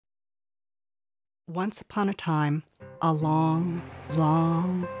Once upon a time, a long,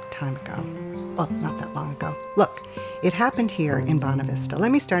 long time ago. Well, not that long ago. Look, it happened here in Bonavista. Let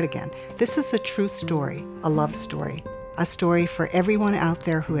me start again. This is a true story, a love story. A story for everyone out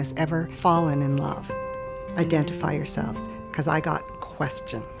there who has ever fallen in love. Identify yourselves, because I got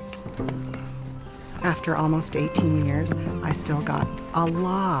questions. After almost 18 years, I still got a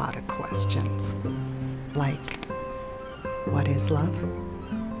lot of questions. Like, what is love?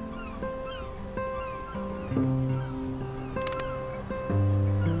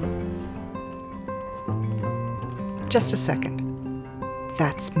 Just a second.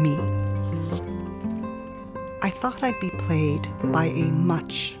 That's me. I thought I'd be played by a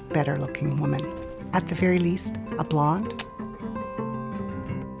much better looking woman. At the very least, a blonde.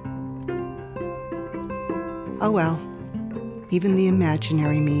 Oh well, even the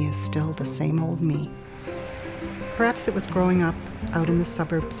imaginary me is still the same old me. Perhaps it was growing up out in the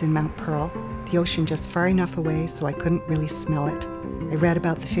suburbs in Mount Pearl, the ocean just far enough away so I couldn't really smell it. I read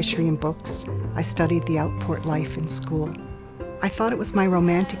about the fishery in books. I studied the outport life in school. I thought it was my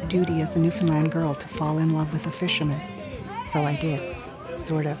romantic duty as a Newfoundland girl to fall in love with a fisherman. So I did.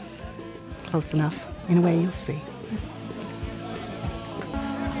 Sort of. Close enough. In a way, you'll see.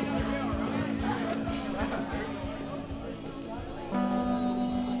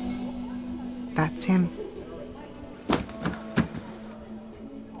 That's him.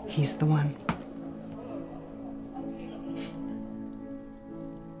 He's the one.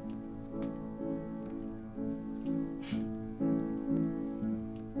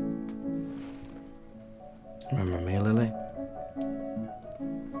 Remember me, Lily?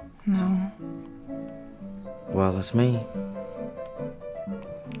 No. Well, it's me.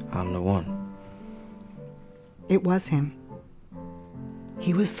 I'm the one. It was him.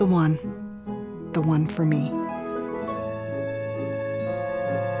 He was the one for me.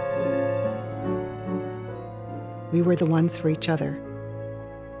 We were the ones for each other.